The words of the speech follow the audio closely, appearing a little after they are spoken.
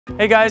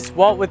Hey guys,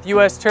 Walt with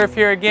US Turf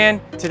here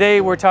again. Today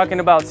we're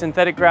talking about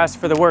synthetic grass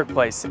for the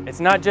workplace. It's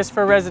not just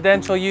for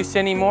residential use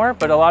anymore,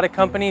 but a lot of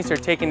companies are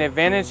taking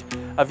advantage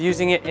of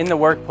using it in the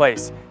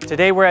workplace.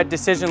 Today we're at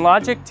Decision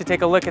Logic to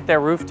take a look at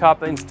their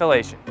rooftop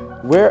installation.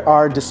 We're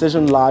our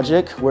Decision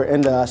Logic. We're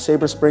in the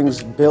Sabre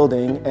Springs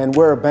building, and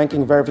we're a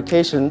banking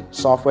verification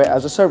software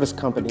as a service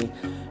company.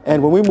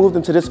 And when we moved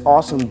into this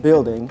awesome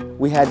building,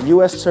 we had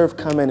US Turf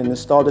come in and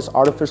install this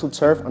artificial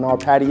turf on our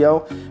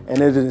patio,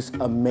 and it is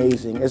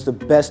amazing. It's the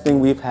best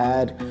thing we've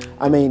had.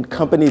 I mean,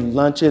 company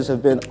lunches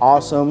have been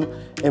awesome.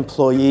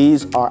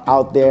 Employees are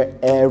out there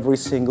every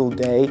single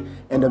day,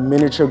 and the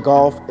miniature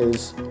golf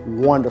is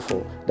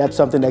wonderful. That's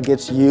something that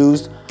gets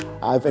used.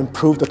 I've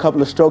improved a couple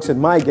of strokes in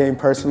my game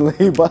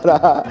personally, but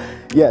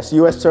yes,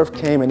 US Turf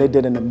came and they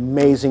did an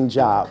amazing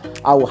job.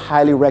 I will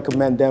highly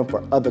recommend them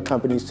for other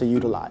companies to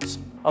utilize.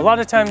 A lot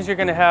of times you're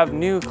going to have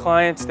new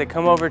clients that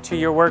come over to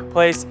your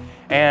workplace,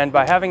 and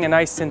by having a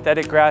nice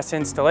synthetic grass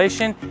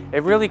installation,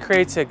 it really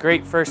creates a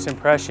great first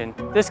impression.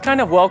 This kind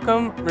of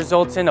welcome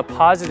results in a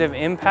positive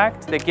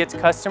impact that gets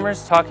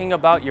customers talking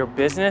about your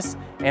business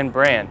and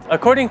brand.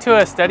 According to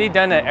a study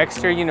done at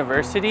Exeter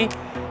University,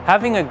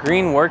 having a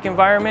green work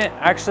environment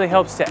actually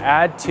helps to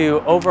add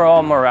to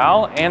overall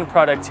morale and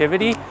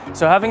productivity.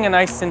 So having a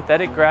nice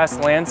synthetic grass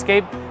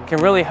landscape can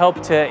really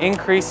help to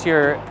increase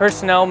your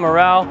personnel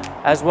morale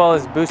as well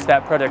as boost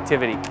that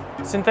productivity.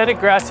 Synthetic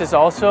grass is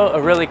also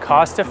a really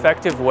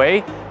cost-effective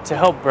way to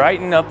help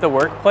brighten up the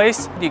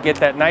workplace. You get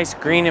that nice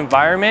green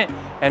environment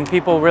and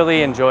people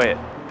really enjoy it.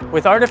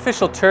 With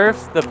artificial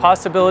turf, the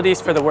possibilities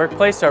for the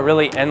workplace are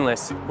really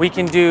endless. We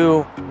can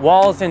do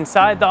walls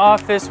inside the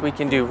office, we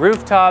can do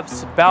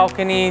rooftops,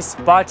 balconies,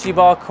 bocce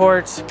ball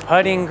courts,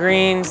 putting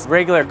greens,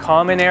 regular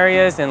common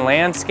areas, and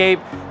landscape.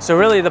 So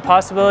really the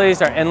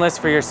possibilities are endless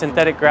for your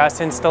synthetic grass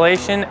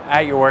installation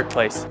at your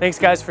workplace. Thanks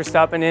guys for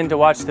stopping in to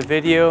watch the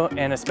video,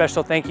 and a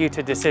special thank you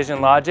to Decision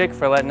Logic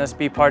for letting us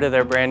be part of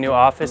their brand new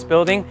office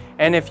building.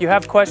 And if you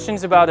have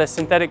questions about a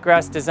synthetic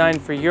grass design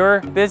for your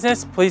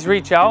business, please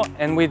reach out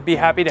and we'd be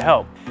happy to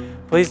help.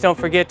 Please don't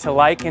forget to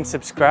like and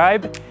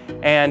subscribe,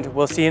 and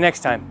we'll see you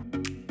next time.